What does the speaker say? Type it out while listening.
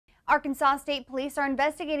Arkansas State Police are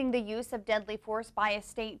investigating the use of deadly force by a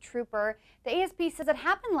state trooper. The ASP says it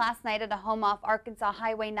happened last night at a home off Arkansas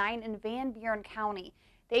Highway 9 in Van Buren County.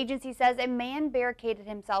 The agency says a man barricaded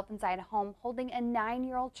himself inside a home holding a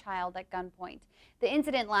 9-year-old child at gunpoint. The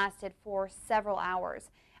incident lasted for several hours.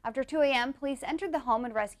 After 2 a.m., police entered the home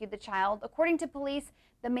and rescued the child. According to police,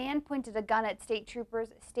 the man pointed a gun at state troopers.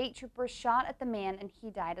 State troopers shot at the man and he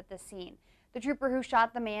died at the scene. The trooper who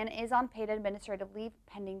shot the man is on paid administrative leave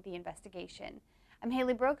pending the investigation. I'm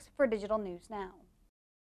Haley Brooks for Digital News Now.